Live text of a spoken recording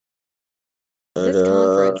This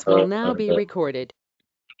conference will now be recorded.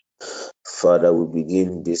 Father, we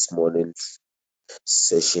begin this morning's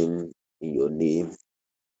session in your name.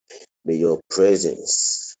 May your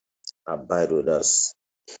presence abide with us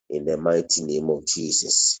in the mighty name of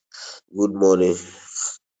Jesus. Good morning,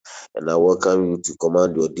 and I welcome you to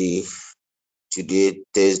command your day. Today,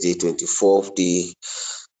 Thursday, 24th day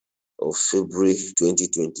of February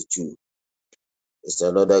 2022. It's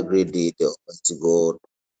another great day. The Almighty God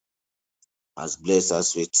has blessed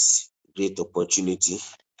us with great opportunity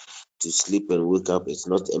to sleep and wake up. It's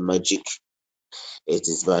not a magic. It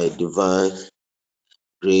is by divine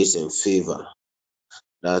grace and favor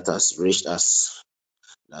that has reached us,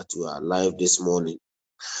 that we are alive this morning.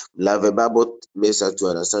 Beloved, Bible makes us to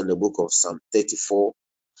understand the book of Psalm 34,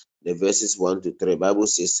 the verses 1 to 3. Bible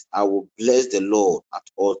says, I will bless the Lord at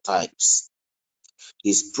all times.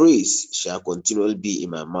 His praise shall continually be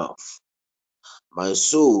in my mouth. My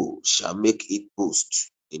soul shall make it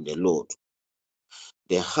boast in the Lord.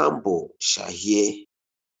 The humble shall hear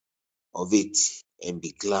of it and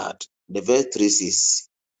be glad. The verse 3 says,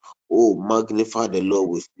 Oh, magnify the Lord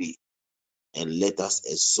with me, and let us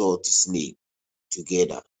exalt his name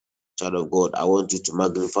together. Child of God, I want you to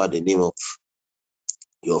magnify the name of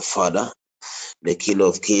your Father, the King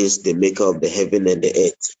of Kings, the maker of the heaven and the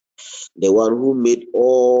earth, the one who made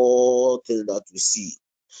all things that we see.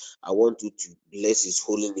 I want you to bless his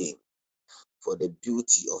holy name for the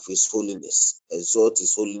beauty of his holiness. Exalt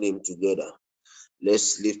his holy name together.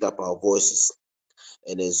 Let's lift up our voices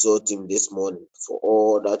and exalt him this morning for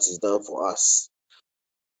all that is done for us.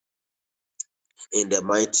 In the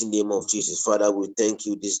mighty name of Jesus, Father, we thank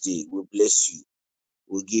you this day. We bless you.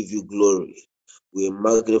 We give you glory. We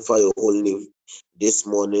magnify your holy name this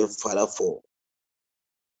morning, Father, for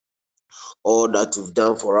all that you've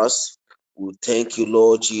done for us. We thank you,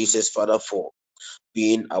 Lord Jesus, Father, for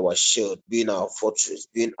being our shield, being our fortress,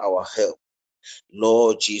 being our help.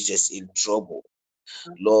 Lord Jesus, in trouble.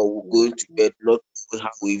 Lord, we're going to bed, not how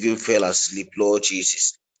we even fell asleep, Lord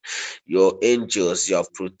Jesus. Your angels, you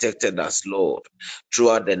have protected us, Lord.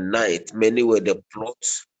 Throughout the night, many were the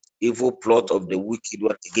plots, evil plot of the wicked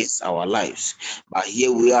one against our lives. But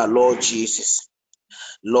here we are, Lord Jesus.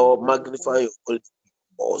 Lord, magnify your holy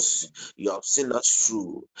us. You have seen us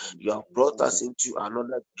through. You have brought us into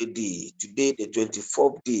another great day. Today, the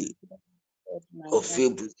 24th day of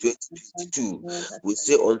February 2022. We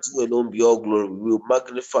say unto you alone be all glory. We will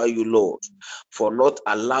magnify you, Lord, for not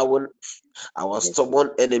allowing our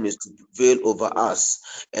stubborn enemies to prevail over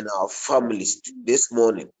us and our families this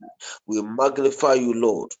morning. We magnify you,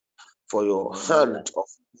 Lord, for your hand of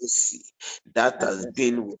mercy that has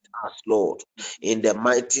been with us, Lord, in the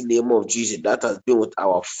mighty name of Jesus, that has been with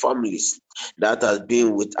our families, that has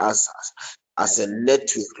been with us as a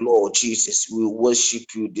network, Lord Jesus. We worship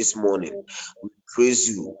you this morning. We praise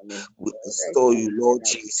you. We extol you, Lord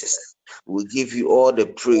Jesus. We give you all the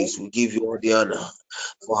praise. We give you all the honor.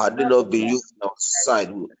 For had it not been you on our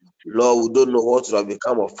side, Lord, we don't know what would have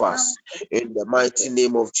become of us. In the mighty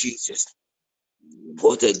name of Jesus.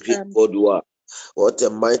 What a great God you are. What a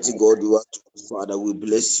mighty God you are, Father. We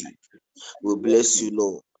bless you. We bless you,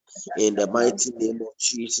 Lord. In the mighty name of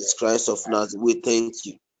Jesus Christ of Nazareth, we thank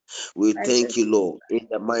you. We thank you, Lord. In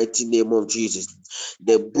the mighty name of Jesus.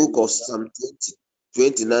 The book of Psalm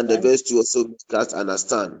 29, the verse 2 also makes us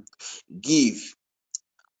understand. Give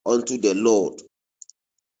unto the Lord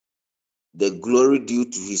the glory due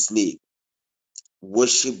to his name.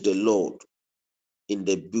 Worship the Lord in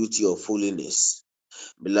the beauty of holiness.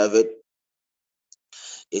 Beloved,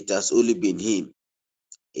 it has only been him.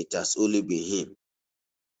 It has only been him.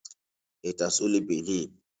 It has only been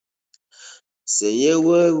him.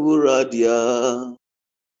 Seyewe uradia,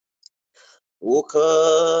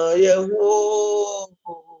 woka yeho.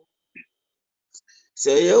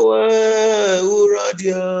 Seyewe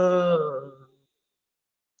uradia,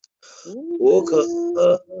 woka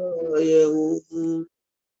yeho.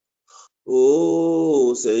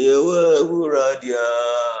 Oh, seyewe uradia,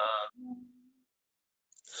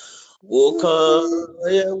 woka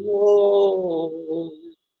yeho.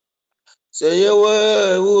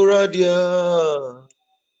 Seyewe uradia,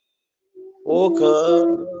 woka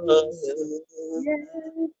yeho.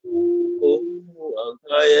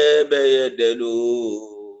 Ankaye beyedelu,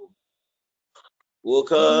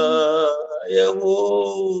 woka yeho,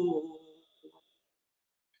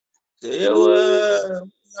 seyewe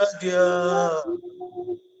nadia,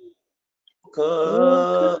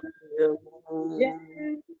 woka yeho.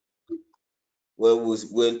 When we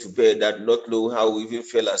went to bed, that not know how we even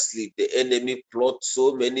fell asleep. The enemy plot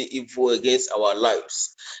so many evil against our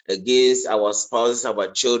lives, against our spouses,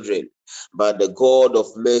 our children. But the God of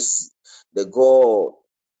mercy, the God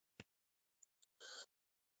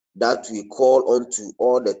that we call unto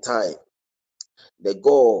all the time, the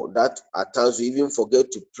God that at times we even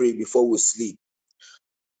forget to pray before we sleep,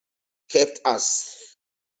 kept us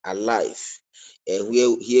alive. And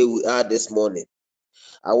here we are this morning.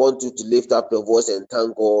 I want you to lift up your voice and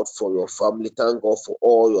thank God for your family. Thank God for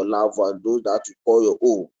all your loved ones, those that you call your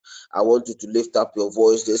own. I want you to lift up your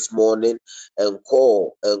voice this morning and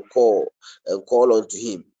call unto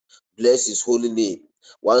Him. Bless His holy name.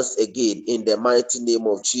 Once again, in the mighty name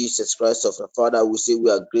of Jesus Christ of the Father, we say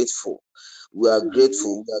we are grateful. We are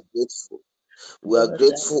grateful. We are grateful. We are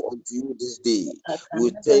grateful unto you this day.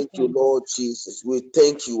 We thank you, Lord Jesus. We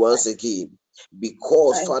thank you once again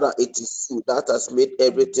because, Father, it is you that has made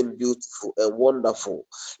everything beautiful and wonderful.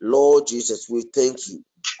 Lord Jesus, we thank you.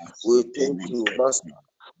 We thank you, Master.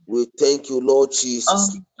 We thank you, Lord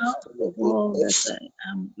Jesus.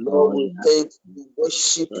 Lord, we thank you. We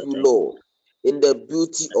worship you, Lord, in the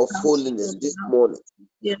beauty of holiness this morning.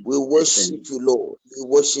 We worship you, Lord. We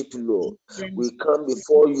worship you, Lord. We come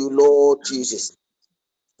before you, Lord Jesus,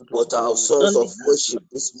 with our songs of worship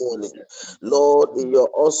this morning. Lord, in your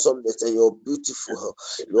awesomeness and your beautiful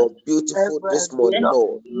this morning,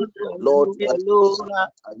 Lord. Lord, you are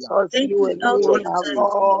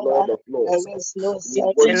Lord of Lords. We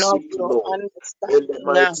worship you, Lord, in the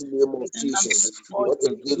mighty name of Jesus. What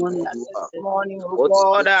a great God you are. What a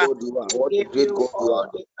great God you are. What a great God you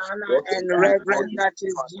are. What a great God you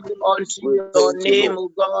are. We thank you, Lord.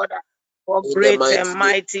 In the mighty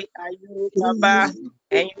name are you, Baba,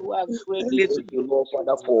 and you are greatly to thank you, Lord,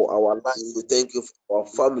 Father, for our lives. We thank you for our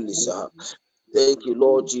families. Thank you,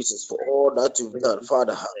 Lord Jesus, for all that you've done,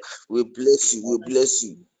 Father. We bless you. We bless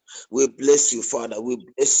you. We bless you, Father. We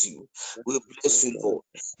bless you. We bless you, Lord.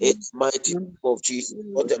 It's mighty name of Jesus.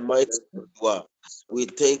 What a mighty God you are. We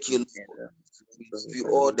thank you, Lord. We give you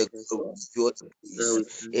all the glory. We give you all the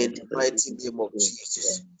praise. In the mighty name of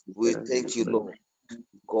Jesus, we thank you, Lord,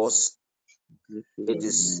 because it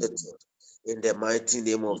is settled. In the mighty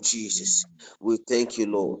name of Jesus, we thank you,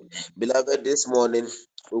 Lord. Beloved, this morning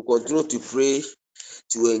we continue to pray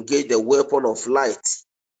to engage the weapon of light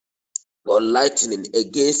or lightning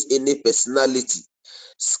against any personality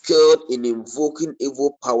skilled in invoking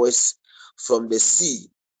evil powers from the sea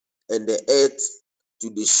and the earth to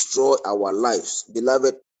destroy our lives.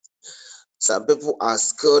 Beloved, some people are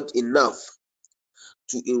skilled enough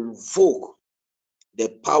to invoke the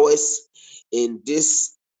powers in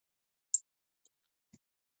this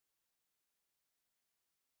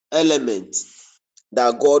element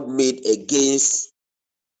that God made against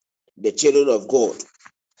the children of God,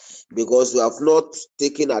 because we have not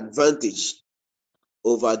taken advantage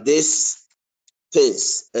over these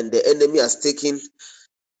things, and the enemy has taken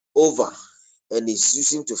over and is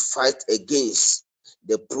using to fight against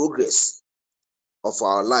the progress of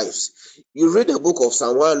our lives. You read the book of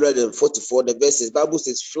Psalm 144, the verses, Bible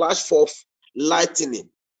says, flash forth lightning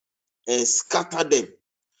and scatter them,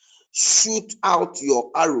 shoot out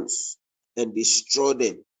your arrows and destroy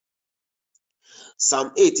them.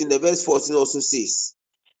 Psalm 18, the verse 14 also says,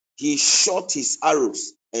 he shot his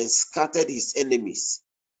arrows and scattered his enemies.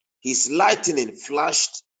 His lightning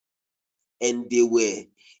flashed and they were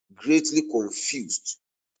greatly confused.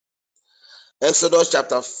 Exodus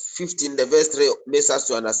chapter 15, the verse 3 makes us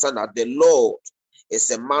to understand that the Lord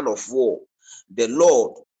is a man of war. The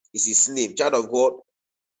Lord is his name. Child of God,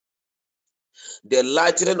 the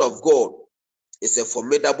lightning of God is a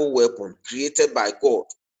formidable weapon created by God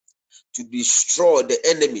to destroy the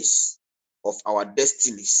enemies of our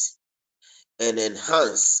destinies and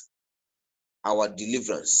enhance our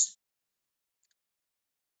deliverance.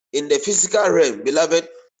 In the physical realm, beloved,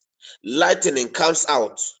 lightning comes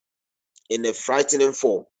out in a frightening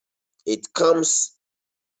form. It comes,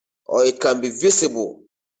 or it can be visible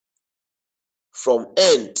from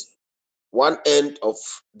one end of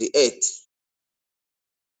the earth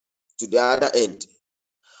to the other end.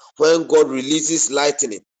 When God releases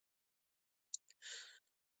lightning,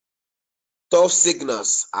 tough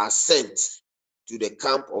signals are sent to the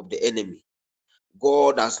camp of the enemy.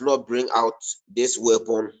 God does not bring out this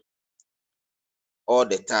weapon all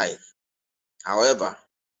the time. However,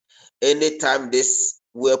 anytime this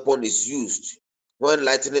weapon is used, when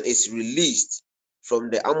lightning is released from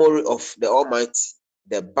the armory of the Almighty,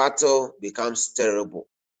 the battle becomes terrible.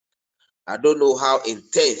 I don't know how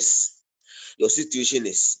intense your situation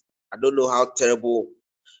is. I don't know how terrible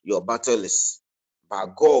your battle is.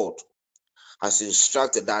 But God has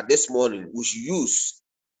instructed that this morning we should use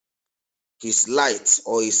his light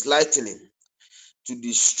or his lightning to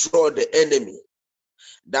destroy the enemy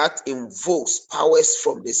that invokes powers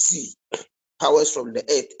from the sea powers from the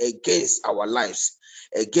earth against our lives,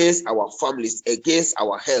 against our families, against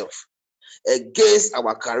our health, against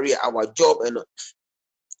our career, our job, and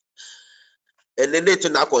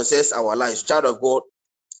anything that concerns our lives. Child of God,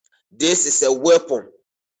 this is a weapon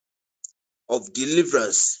of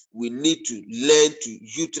deliverance we need to learn to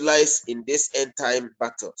utilize in this end time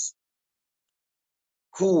battles.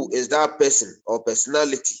 Who is that person or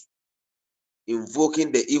personality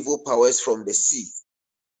invoking the evil powers from the sea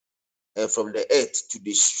and from the earth to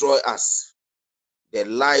destroy us? The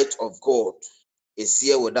light of God is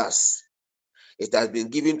here with us. It has been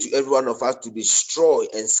given to every one of us to destroy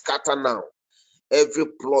and scatter now every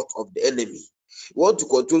plot of the enemy. We want to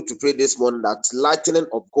continue to pray this morning that lightning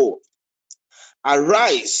of God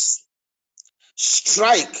arise,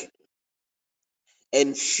 strike,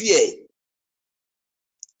 and fear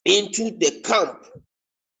into the camp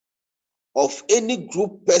of any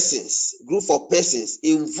group of persons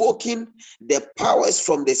invoking the powers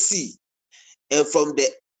from the sea and from the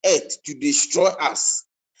earth to destroy us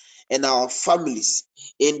and our families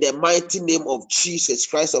in the mighty name of Jesus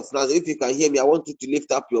Christ of Nazareth. If you can hear me, I want you to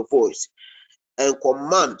lift up your voice and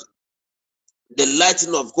command the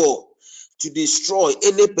lightning of God to destroy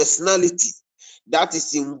any personality that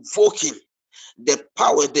is invoking the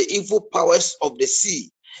power, the evil powers of the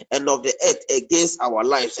sea and of the earth against our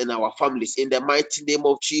lives and our families in the mighty name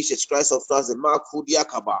of Jesus Christ of Nazareth.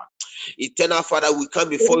 Eternal Father, we come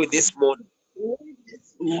before you this morning,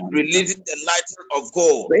 releasing the lightning of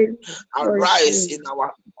God arise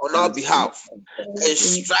on our behalf and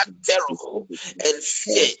strike terror and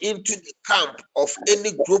fear into the camp of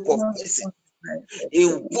any group of persons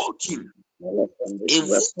invoking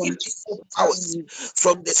evil powers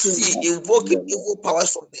from the sea, invoking evil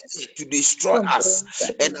powers from the earth to destroy us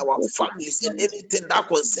and our families and anything that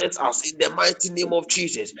concerns us in the mighty name of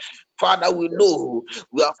Jesus. Father, we know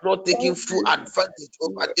we have not taken full advantage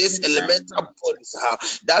over this elemental bodies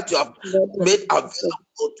that you have made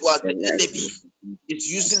available to us. The enemy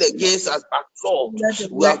is using against us, but Lord,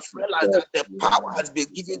 we have realized that the power has been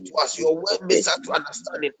given to us. Your word makes us to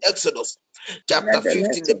understand in Exodus chapter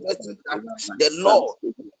 15, the verse that the Lord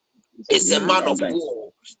is a man of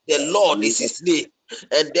war. The Lord is his name.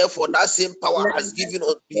 And therefore, that same power has been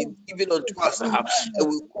given unto us. And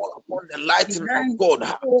we call upon the lightning of God.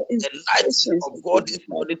 The lightning of God this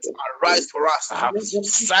morning to arise for us.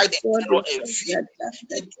 Strike the terror and fear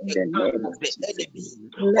into the camp of the enemy,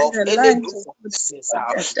 of any group of persons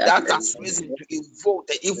that has risen to invoke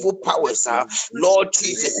the evil powers. Lord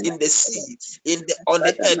Jesus, in the sea, on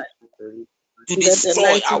the earth, to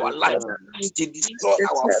destroy our lives, to destroy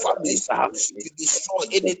our families, to destroy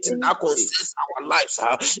anything that concerns our lives.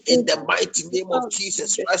 In the mighty name of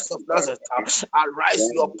Jesus Christ of Nazareth, arise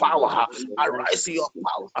your power, arise your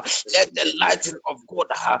power. Let the lightning of God,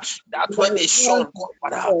 that when it shone,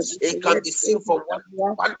 God, it can be seen from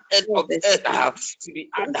one end of the earth to the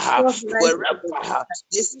other, wherever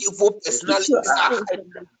these evil personalities are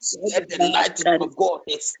hiding. Let the lightning of God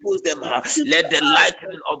expose them. Let the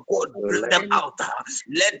lightning of God bring them out.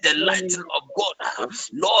 Let the lightning of God,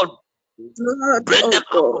 Lord, bring them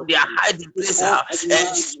out from their hiding place and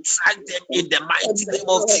strike them in the mighty name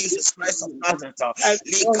of Jesus Christ of Nazareth.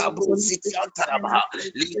 Likabo Sikiantaraba,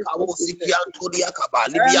 Likabo Sikiantodiakaba,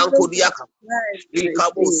 Libiankodiakaba.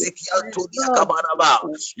 Likabo Sikiantodiakabanaba,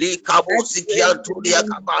 Likabo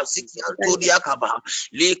Sikiantodiakaba, Sikiantodiakaba,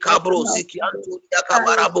 Likabro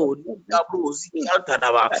Sikiantodiakabarabo, Likabro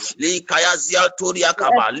Sikiantanaba,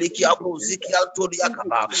 Likayaziantodiakaba, Likiabro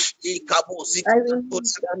Sikiantodiakaba, Likabo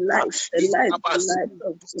Sikiantodiakaba, Likaba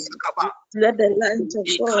Sikiantodiakaba. Let the light of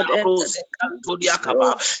God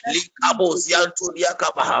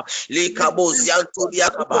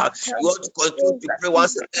You want to continue to pray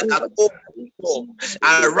once again that, oh God,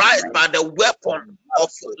 arise by the weapon of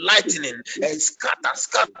your lightning and scatter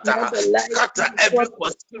every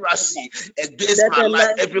conspiracy against my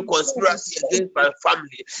life, every conspiracy against my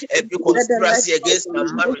family, every conspiracy against my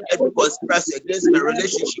marriage, every conspiracy against my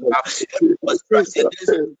relationship, every conspiracy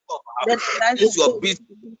against your business,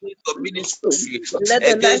 your ministry,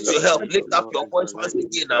 against your health. Lift up your voice once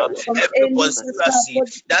again now. Every conspiracy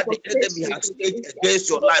that the enemy has staged against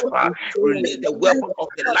your life, release the weapon of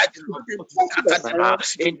the lightning of God to scatter them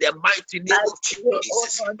in the mighty name of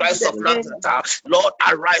Jesus Christ of Nazareth. Lord,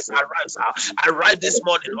 arise this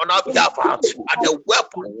morning on our behalf, at the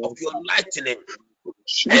weapon of your lightning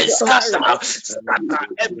and scatter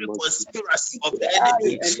every conspiracy of the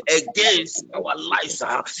enemy against our lives,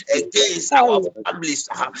 against our families,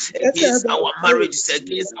 against our marriages,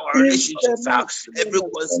 against our relationships, every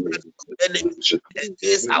conspiracy of the enemy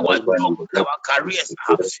against our job, our careers,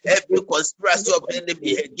 every conspiracy of the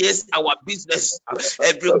enemy against our business,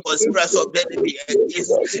 every conspiracy of the enemy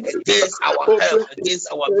against our health,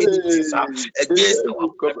 against our ministries, against our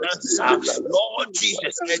finances, Lord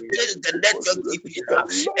Jesus, against the network keeping,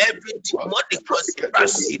 every demonic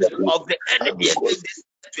conspiracy of the enemy against this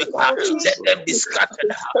network, let them be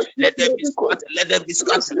scattered, let them be scattered, let them be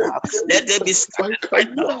scattered, let them be scattered right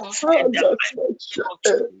now. In the mighty name of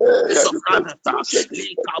Jesus of Nazareth,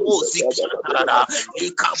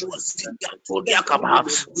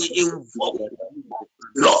 we invoke,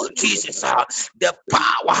 Lord Jesus, the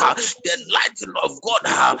power, the lightning of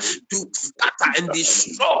God to scatter and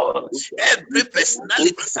destroy every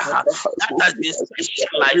personality that has been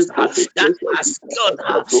specialized, that has skilled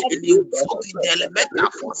in invoking the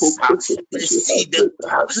elemental forces, the sea,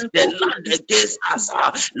 the land against us.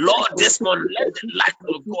 Lord, this morning, let the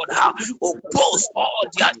lightning of God oppose all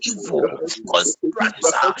their evil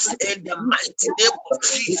conspiracies in the mighty name of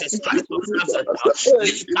Jesus Christ of Nazareth.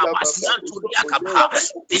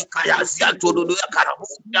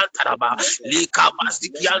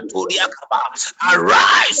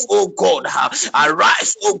 Arise, O God,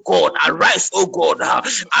 arise, O God, arise, O God,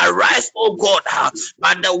 arise, O God,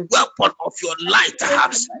 by the weapon of your light,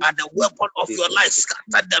 by the weapon of your light,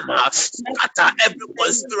 scatter them, scatter every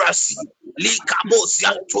conspiracy. Likabosi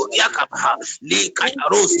Antonia Kaba,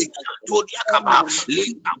 Likayarosi Antonia Kaba,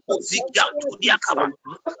 Likabosi Antonia Kaba.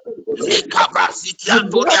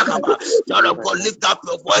 Child of God, lift up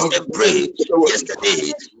your voice and pray.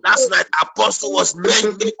 Yesterday, last night, Apostle was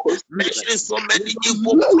mentioning so many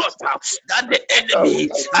evil plots that the enemy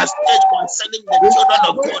has staged concerning the children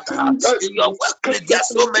of God. In your workplace, there are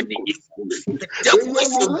so many evil. The devil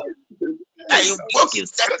is that you work in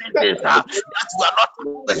certain things that you are not.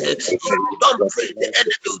 If you don't pray, the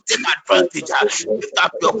enemy will take advantage. Lift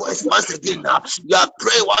up your voice once again. You are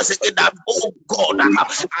praying once again that, oh God,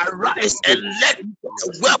 arise and let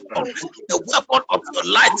the weapon of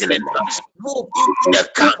your lightning move into the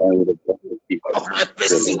camp of my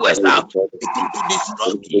pursuers begin to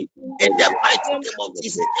destroy me. In the mighty name of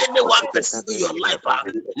Jesus, anyone pursuing your life,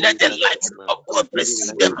 let the lightning of God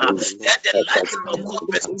pursue them. Let the lightning of God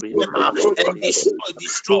pursue them and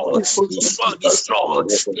destroy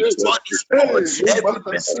every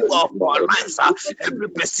pursuer of our lives, every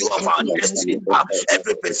pursuer of our destiny,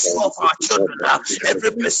 every pursuer of our children,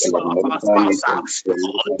 every pursuer of our spouse.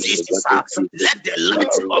 Lord Jesus, let the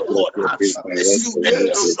lightning of God pursue and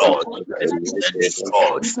destroy, pursue and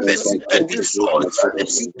destroy, pursue and destroy,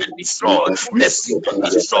 pursue and destroy, pursue and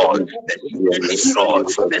destroy, pursue and destroy,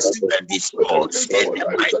 pursue and destroy. In the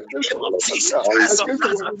mighty name of Jesus Christ of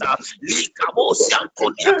Nazareth,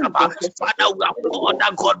 Father, we are all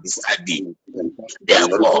that God beside thee.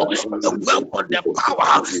 Therefore, the weapon, the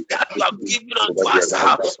power that you have given unto us,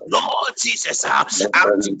 Lord Jesus,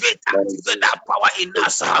 activate that power in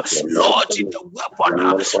us, Lord, in the weapon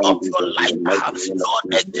of your light, Lord,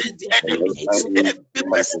 against the enemy, every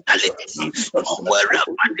personality, wherever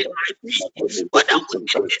they might be, whether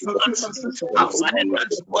within this country, outside the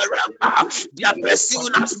country, wherever they are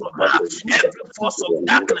pursuing us from, every force of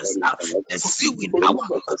darkness, pursuing our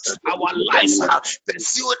lives,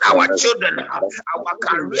 pursuing our children, our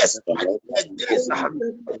careers, against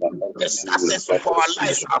the success of our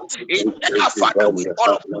lives. In our Father, we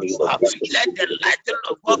call upon you. Let the lightning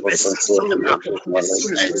of God pursue them,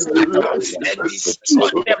 pursue and scatter and destroy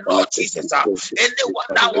them, Lord Jesus. Anyone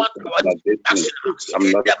that wants our destruction,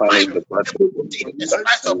 in the mighty name of Jesus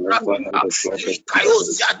Christ of Nazareth,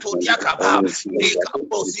 Likayosia Todiakaba,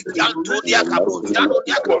 Likabosikian Todiakabo,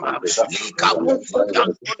 Janodiakaba, Likabosikian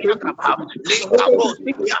Todiakaba,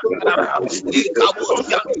 Likabosikian Todiakaba,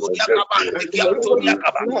 Likabosikian Todiakaba, Likabosikian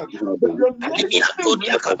Todiakaba,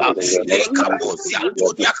 Likabosikian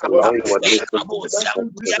Todiakaba, Likabosikian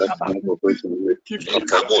Todiakaba,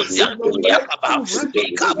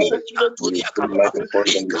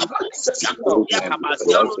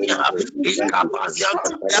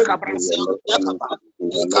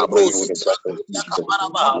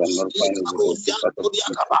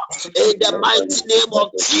 in the mighty name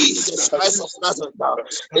of Jesus Christ of Nazareth,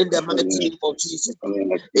 in the mighty name of Jesus,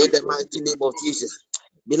 in the mighty name of Jesus,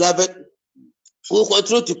 beloved, we'll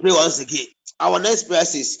continue to pray once again. Our next prayer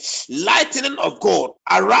is, lightning of God,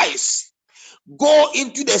 arise, go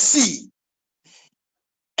into the sea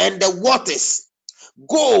and the waters,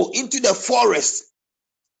 go into the forest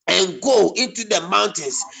and go into the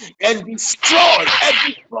mountains and destroy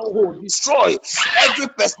every stronghold, destroy every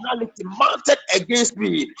personality mounted against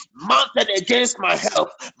me, mounted against my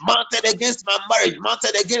health, mounted against my marriage,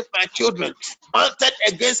 mounted against my children, mounted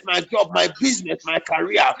against my job, my business, my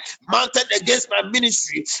career, mounted against my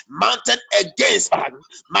ministry, mounted against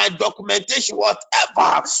my documentation, whatever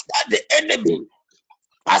that the enemy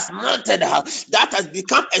has mounted that has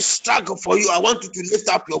become a struggle for you. I want you to lift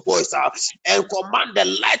up your voice and command the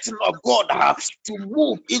lightning of God to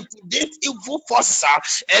move into these evil forces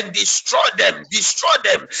and destroy them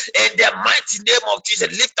in the mighty name of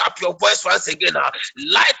Jesus. Lift up your voice once again.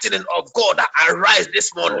 Lightning of God, arise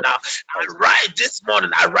this morning. Arise this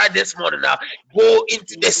morning. Arise this morning. Go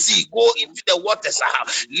into the sea. Go into the waters.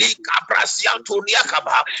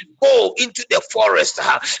 Go into the forest.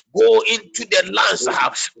 Go into the lands.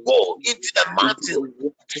 Go into the mountains.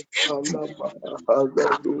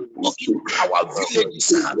 Go into our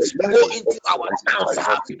villages, go into our towns,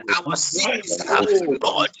 our cities.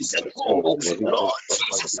 Lord Jesus, go, Lord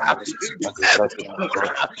Jesus, into every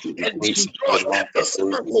corner and destroy every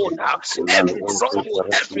stronghold,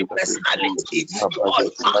 every personality, God,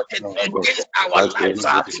 mounted against our lives,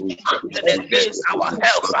 mounted against our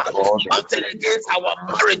health, mounted against our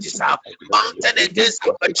marriages, mounted against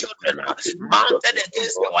our children, mounted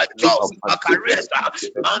against our jobs, our careers,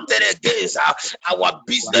 mounted against our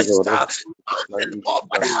businesses, mounted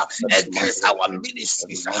over against our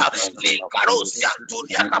ministries,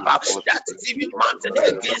 that is even mounted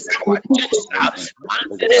against our churches,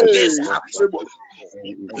 mounted against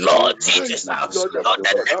Lord Jesus, Lord,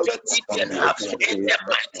 let your teaching in the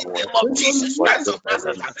mighty name of Jesus Christ of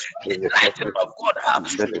Nazareth, the lightning of God,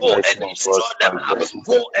 go and destroy them,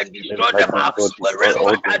 go and destroy them wherever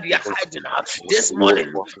that they are hiding. This morning,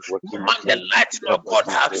 command the lightning of God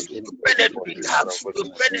to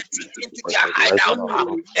penetrate into their hideout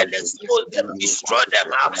and expose them, destroy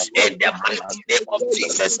them in the mighty name of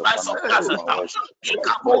Jesus Christ of Nazareth.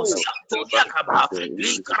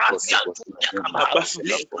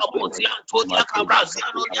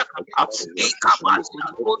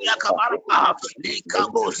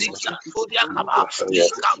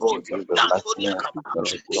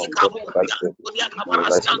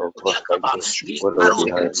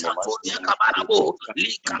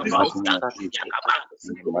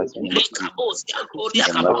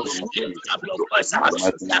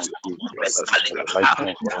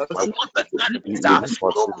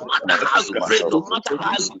 No matter how you pray, no matter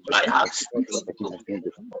how you try,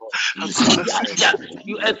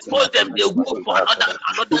 you expose them, they go for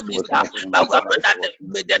another minister. But we are praying that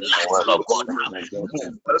may the light of God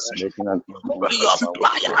move in your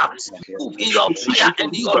fire, move in your fire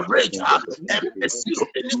and in your rage, and pursue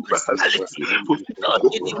any personality, Lord,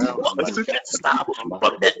 in the walking death stuff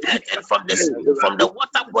from the earth and from the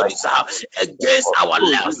water bodies against our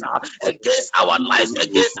lives, against our lives,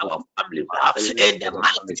 against our family. In the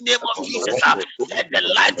mighty name of Jesus, let the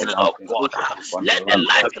lightning of God, let the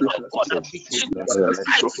lightning of God begin to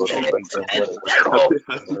strike and terror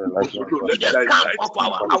to the camp of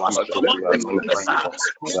our stubborn believers,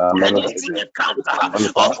 to the camp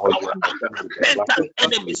of our unrepentant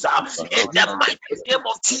enemies. In the mighty name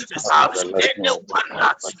of Jesus, anyone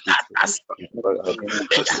that has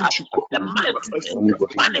the mind to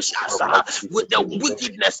punish us with the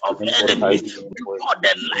wickedness of the enemy, we call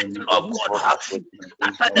the lightning of God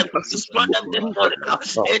after them to destroy them this morning.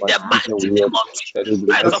 In the mighty name of Jesus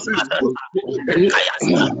Christ of Nazareth,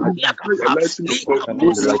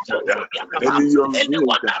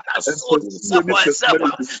 anyone that has sold himself or herself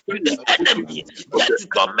to the enemy, yet to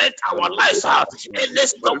torment our lives, any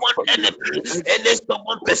stubborn enemy, any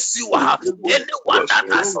stubborn pursuer, anyone that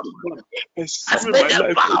has made a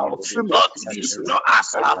vow not to destroy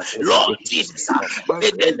us, Lord Jesus,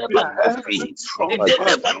 may they never go free, may they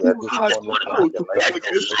never go free this morning. Let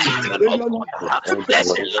the lightning of God, let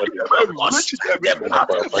the lightning of God strike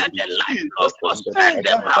them, let the lightning of God strike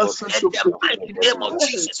them, in the mighty name of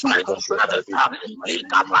Jesus Christ of Nazareth.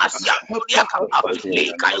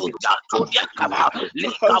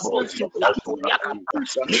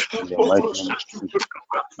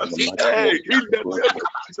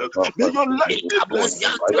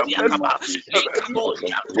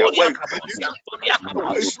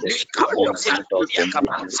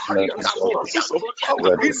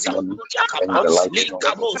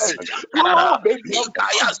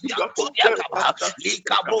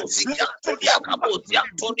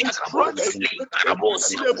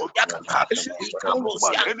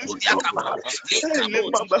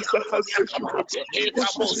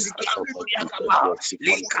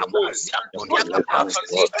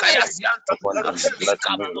 In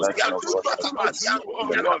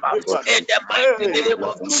the mighty name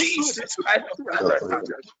of Jesus Christ of Nazareth.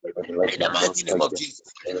 In the mighty name of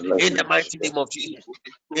Jesus. In the mighty name of Jesus.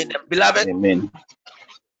 Beloved,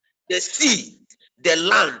 the sea, the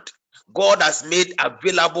land, God has made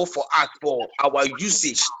available for us for our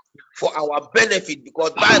usage, for our benefit,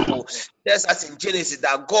 because Bible tells us in Genesis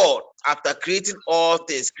that God, after creating all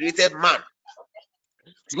things, created man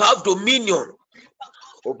to have dominion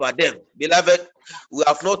over them. Beloved, we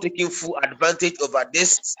have not taken full advantage over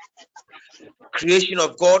this creation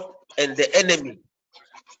of God, and the enemy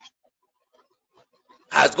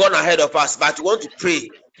has gone ahead of us. But we want to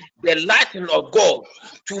pray the lightning of God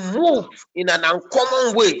to move in an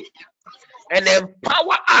uncommon way and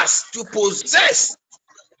empower us to possess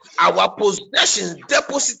our possessions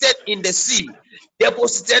deposited in the sea,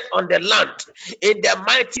 deposited on the land. In the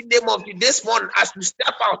mighty name of this morning, as we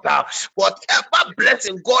step out, whatever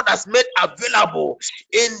blessing God has made available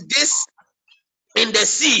in the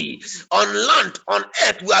sea, on land, on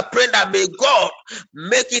earth, we are praying that may God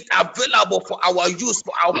make it available for our use,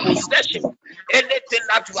 for our possession. Anything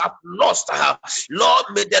that we have lost, Lord,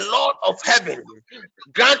 may the Lord of heaven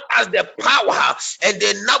grant us the power and the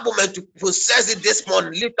enablement to possess it this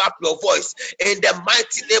morning. Lift up your voice in the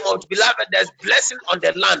mighty name of beloved. There's blessing on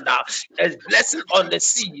the land, there's blessing on the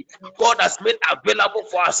sea. God has made available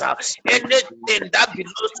for us. Anything that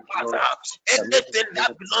belongs to us, anything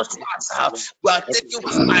that belongs to us, we are taking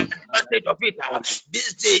full advantage of it.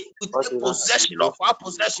 This day, we take possession of our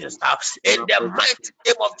possessions. In the mighty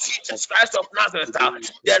name of Jesus Christ of Nazareth,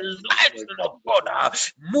 the lightning of God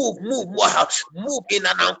move in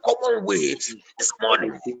an uncommon way this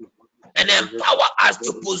morning and empower us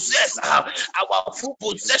to possess our full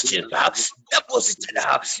possessions deposited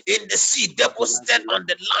in the sea, deposited on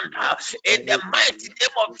the land. In the mighty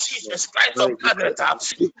name of Jesus Christ of Nazareth,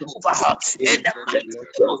 in the mighty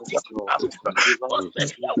name of Jesus,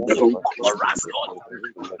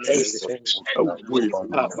 special will for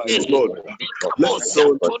us, Lord.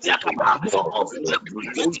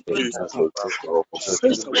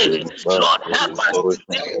 Lord, help us to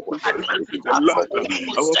take advantage of our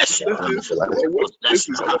possession.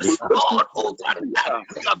 God, oh God,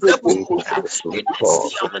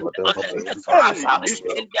 for us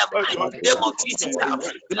in the mighty name of Jesus.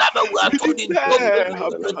 Beloved, we are told in your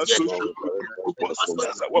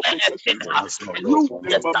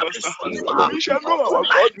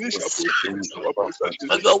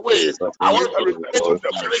way. I want to make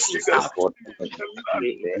declarations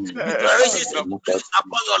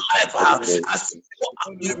upon your life as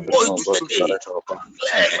you go into the day.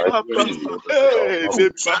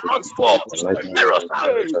 You shall not fall errors.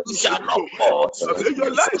 You shall not fall.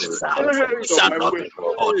 You shall not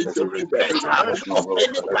fall into regret of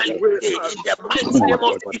any kind day in the mighty name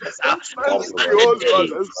of Jesus.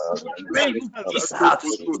 To bring you peace,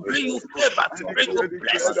 to bring you favor, to bring you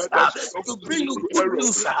blessings, to bring you good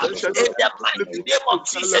news in the mighty name of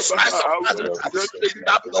Jesus Christ of Nazareth. Lift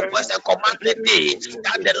up your voice and command the day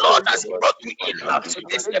that the Lord has brought you in.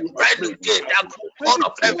 It's a brand new day that God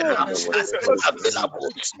of heaven has made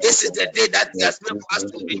available. This is the day that He has made for us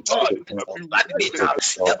to rejoice and validate.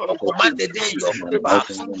 Therefore, command the day in your favor,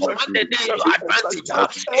 command the day in your advantage.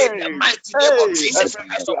 In the mighty name of Jesus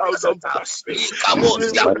Christ of Nazareth.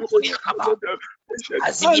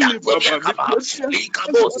 Azibiantonia kaba,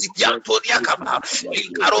 Likabo Zikiantonia kaba,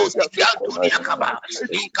 Likaro Zikiantonia kaba,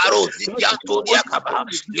 Likaro Zikiantonia kaba,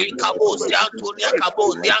 Likabo Ziantonia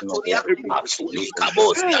kabo, Niantonia kaba,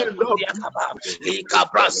 Likabo Ziantonia kaba,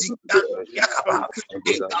 Likabra Zikiantonia kaba,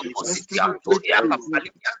 Likabo Zikiantonia kaba,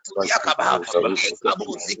 Likiantonia kaba,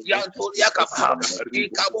 Likabo Zikiantonia kaba,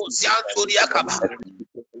 Likabo Ziantonia kaba.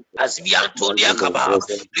 As we Antonia Kaba,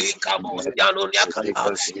 Likabo Zianonia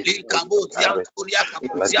Kaba, Likabo Ziantonia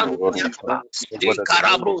Kaba, Ziantonia Kaba,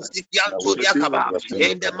 Likarabro Ziantonia Kaba,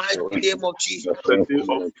 in the mighty name of Jesus.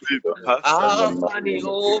 Alpha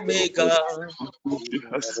Omega,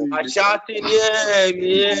 Ashatini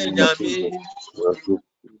Yami,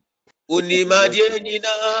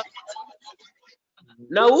 Unimadyenina,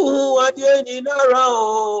 Now Adyenina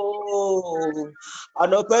Rao,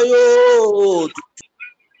 Anopeyo.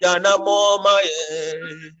 Yana moma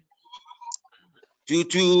ye,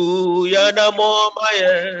 tutu yana moma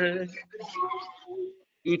ye,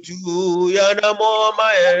 tutu yana moma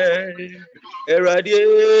ye, eradi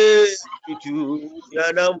tutu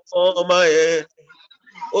yana moma ye,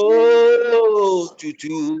 oh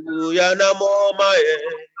tutu yana moma ye,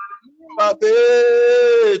 pape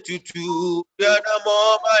tutu yana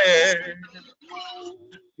moma ye,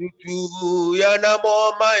 tutu yana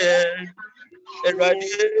moma ye. Eradi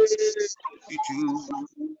tutu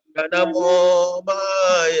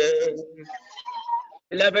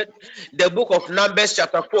Beloved, the book of Numbers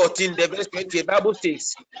chapter 14, the verse 20, the Bible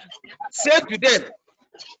says, say to them,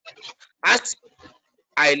 as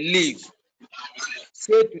I live,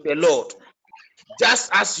 say to the Lord,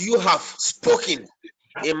 just as you have spoken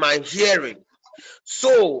in my hearing,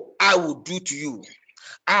 so I will do to you.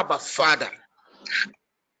 Abba, Father,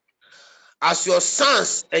 as your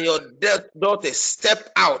sons and your daughters step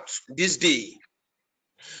out this day,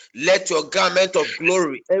 let your garment of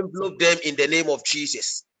glory envelop them in the name of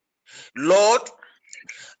Jesus. Lord,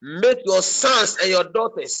 make your sons and your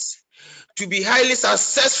daughters to be highly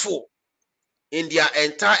successful in their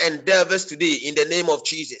entire endeavors today in the name of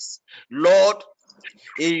Jesus. Lord,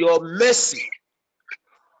 in your mercy,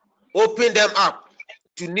 open them up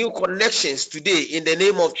to new connections today in the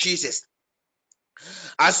name of Jesus.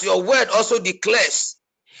 As your word also declares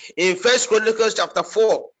in 1 Chronicles chapter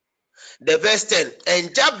 4, the verse 10,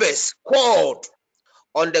 and Jabez called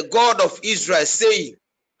on the God of Israel, saying,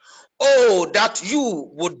 oh, that you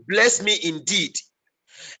would bless me indeed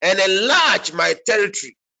and enlarge my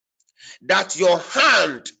territory, that your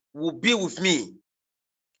hand will be with me,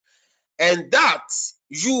 and that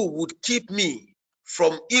you would keep me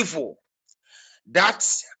from evil, that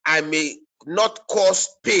I may not cause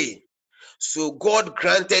pain. So God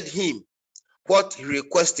granted him what he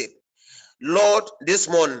requested. Lord, this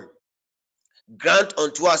morning, grant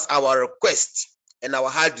unto us our request and our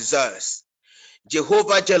heart desires.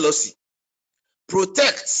 Jehovah jealousy,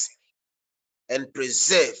 protect and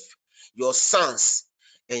preserve your sons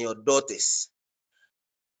and your daughters,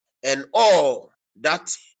 and all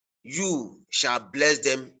that you shall bless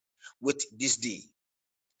them with this day.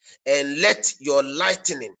 And let your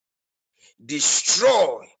lightning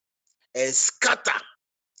destroy and scatter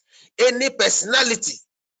any personality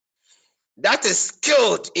that is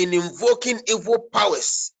skilled in invoking evil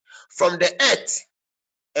powers from the earth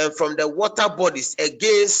and from the water bodies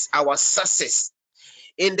against our success.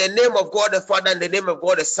 In the name of God the Father, in the name of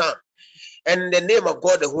God the Son, and in the name of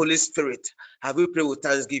God the Holy Spirit, have we prayed with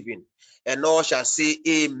thanksgiving? And all shall say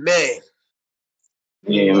amen.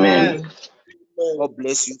 Amen. God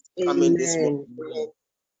bless you for coming this morning.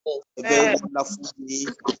 A very wonderful day.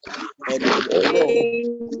 And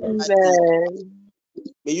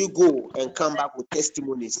may you go and come back with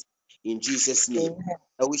testimonies in Jesus' name.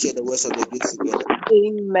 I wish you the words of the grace together.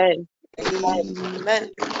 Amen. Amen.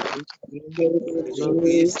 The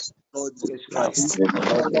grace of Lord Jesus Christ,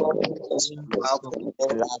 love of God,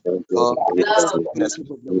 and the fellowship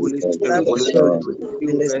of the Holy Spirit be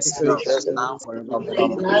with us now and forevermore.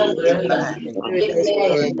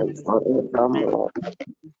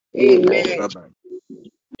 Amen. Bye-bye.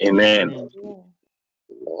 Amen.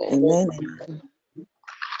 Amen.